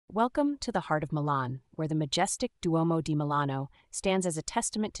Welcome to the heart of Milan, where the majestic Duomo di Milano stands as a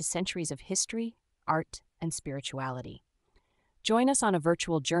testament to centuries of history, art, and spirituality. Join us on a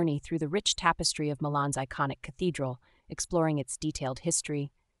virtual journey through the rich tapestry of Milan's iconic cathedral, exploring its detailed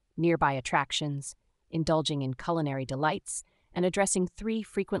history, nearby attractions, indulging in culinary delights, and addressing three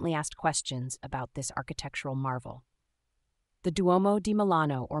frequently asked questions about this architectural marvel. The Duomo di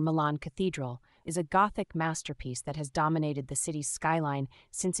Milano, or Milan Cathedral, is a Gothic masterpiece that has dominated the city's skyline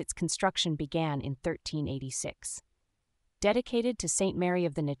since its construction began in 1386. Dedicated to Saint Mary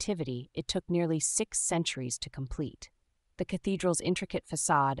of the Nativity, it took nearly 6 centuries to complete. The cathedral's intricate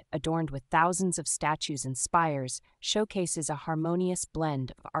facade, adorned with thousands of statues and spires, showcases a harmonious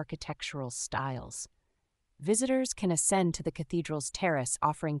blend of architectural styles. Visitors can ascend to the cathedral's terrace,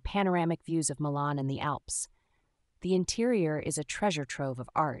 offering panoramic views of Milan and the Alps. The interior is a treasure trove of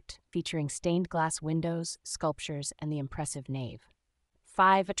art, featuring stained glass windows, sculptures, and the impressive nave.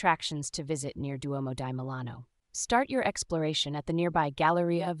 5 attractions to visit near Duomo di Milano. Start your exploration at the nearby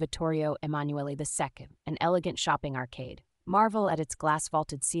Galleria Vittorio Emanuele II, an elegant shopping arcade. Marvel at its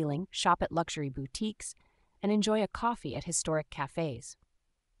glass-vaulted ceiling, shop at luxury boutiques, and enjoy a coffee at historic cafes.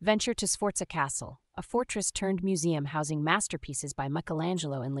 Venture to Sforza Castle, a fortress-turned-museum housing masterpieces by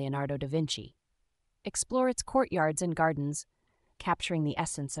Michelangelo and Leonardo da Vinci. Explore its courtyards and gardens, capturing the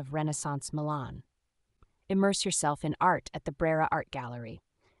essence of Renaissance Milan. Immerse yourself in art at the Brera Art Gallery.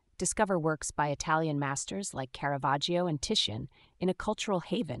 Discover works by Italian masters like Caravaggio and Titian in a cultural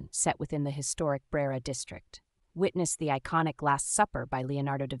haven set within the historic Brera district. Witness the iconic Last Supper by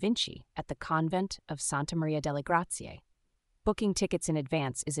Leonardo da Vinci at the Convent of Santa Maria delle Grazie. Booking tickets in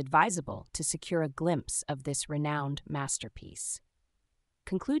advance is advisable to secure a glimpse of this renowned masterpiece.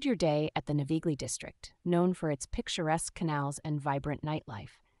 Conclude your day at the Navigli district, known for its picturesque canals and vibrant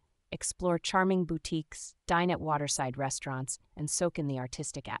nightlife. Explore charming boutiques, dine at waterside restaurants, and soak in the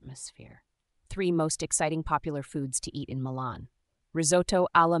artistic atmosphere. 3 most exciting popular foods to eat in Milan. Risotto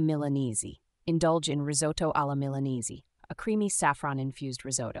alla Milanese. Indulge in risotto alla Milanese, a creamy saffron-infused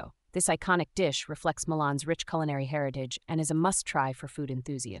risotto. This iconic dish reflects Milan's rich culinary heritage and is a must-try for food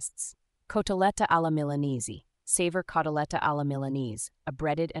enthusiasts. Cotoletta alla Milanese. Savor cotoletta alla Milanese, a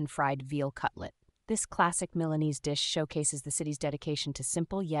breaded and fried veal cutlet. This classic Milanese dish showcases the city's dedication to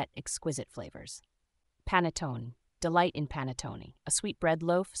simple yet exquisite flavors. Panettone. Delight in panettone, a sweet bread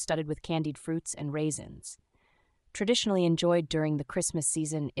loaf studded with candied fruits and raisins. Traditionally enjoyed during the Christmas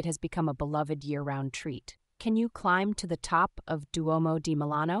season, it has become a beloved year-round treat. Can you climb to the top of Duomo di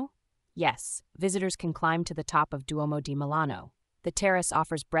Milano? Yes, visitors can climb to the top of Duomo di Milano. The terrace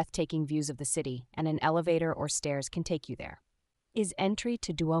offers breathtaking views of the city, and an elevator or stairs can take you there. Is entry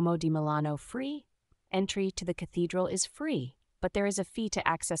to Duomo di Milano free? Entry to the cathedral is free, but there is a fee to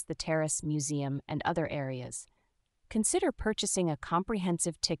access the terrace, museum, and other areas. Consider purchasing a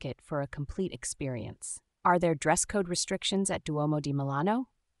comprehensive ticket for a complete experience. Are there dress code restrictions at Duomo di Milano?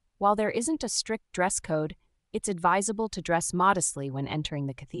 While there isn't a strict dress code, it's advisable to dress modestly when entering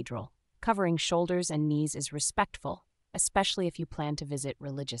the cathedral. Covering shoulders and knees is respectful, especially if you plan to visit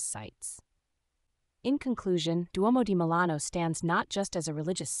religious sites. In conclusion, Duomo di Milano stands not just as a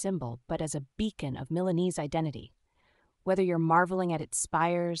religious symbol, but as a beacon of Milanese identity. Whether you're marveling at its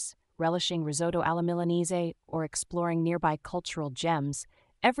spires, relishing risotto alla Milanese, or exploring nearby cultural gems,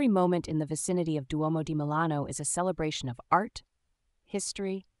 every moment in the vicinity of Duomo di Milano is a celebration of art,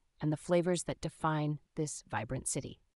 history, and the flavors that define this vibrant city.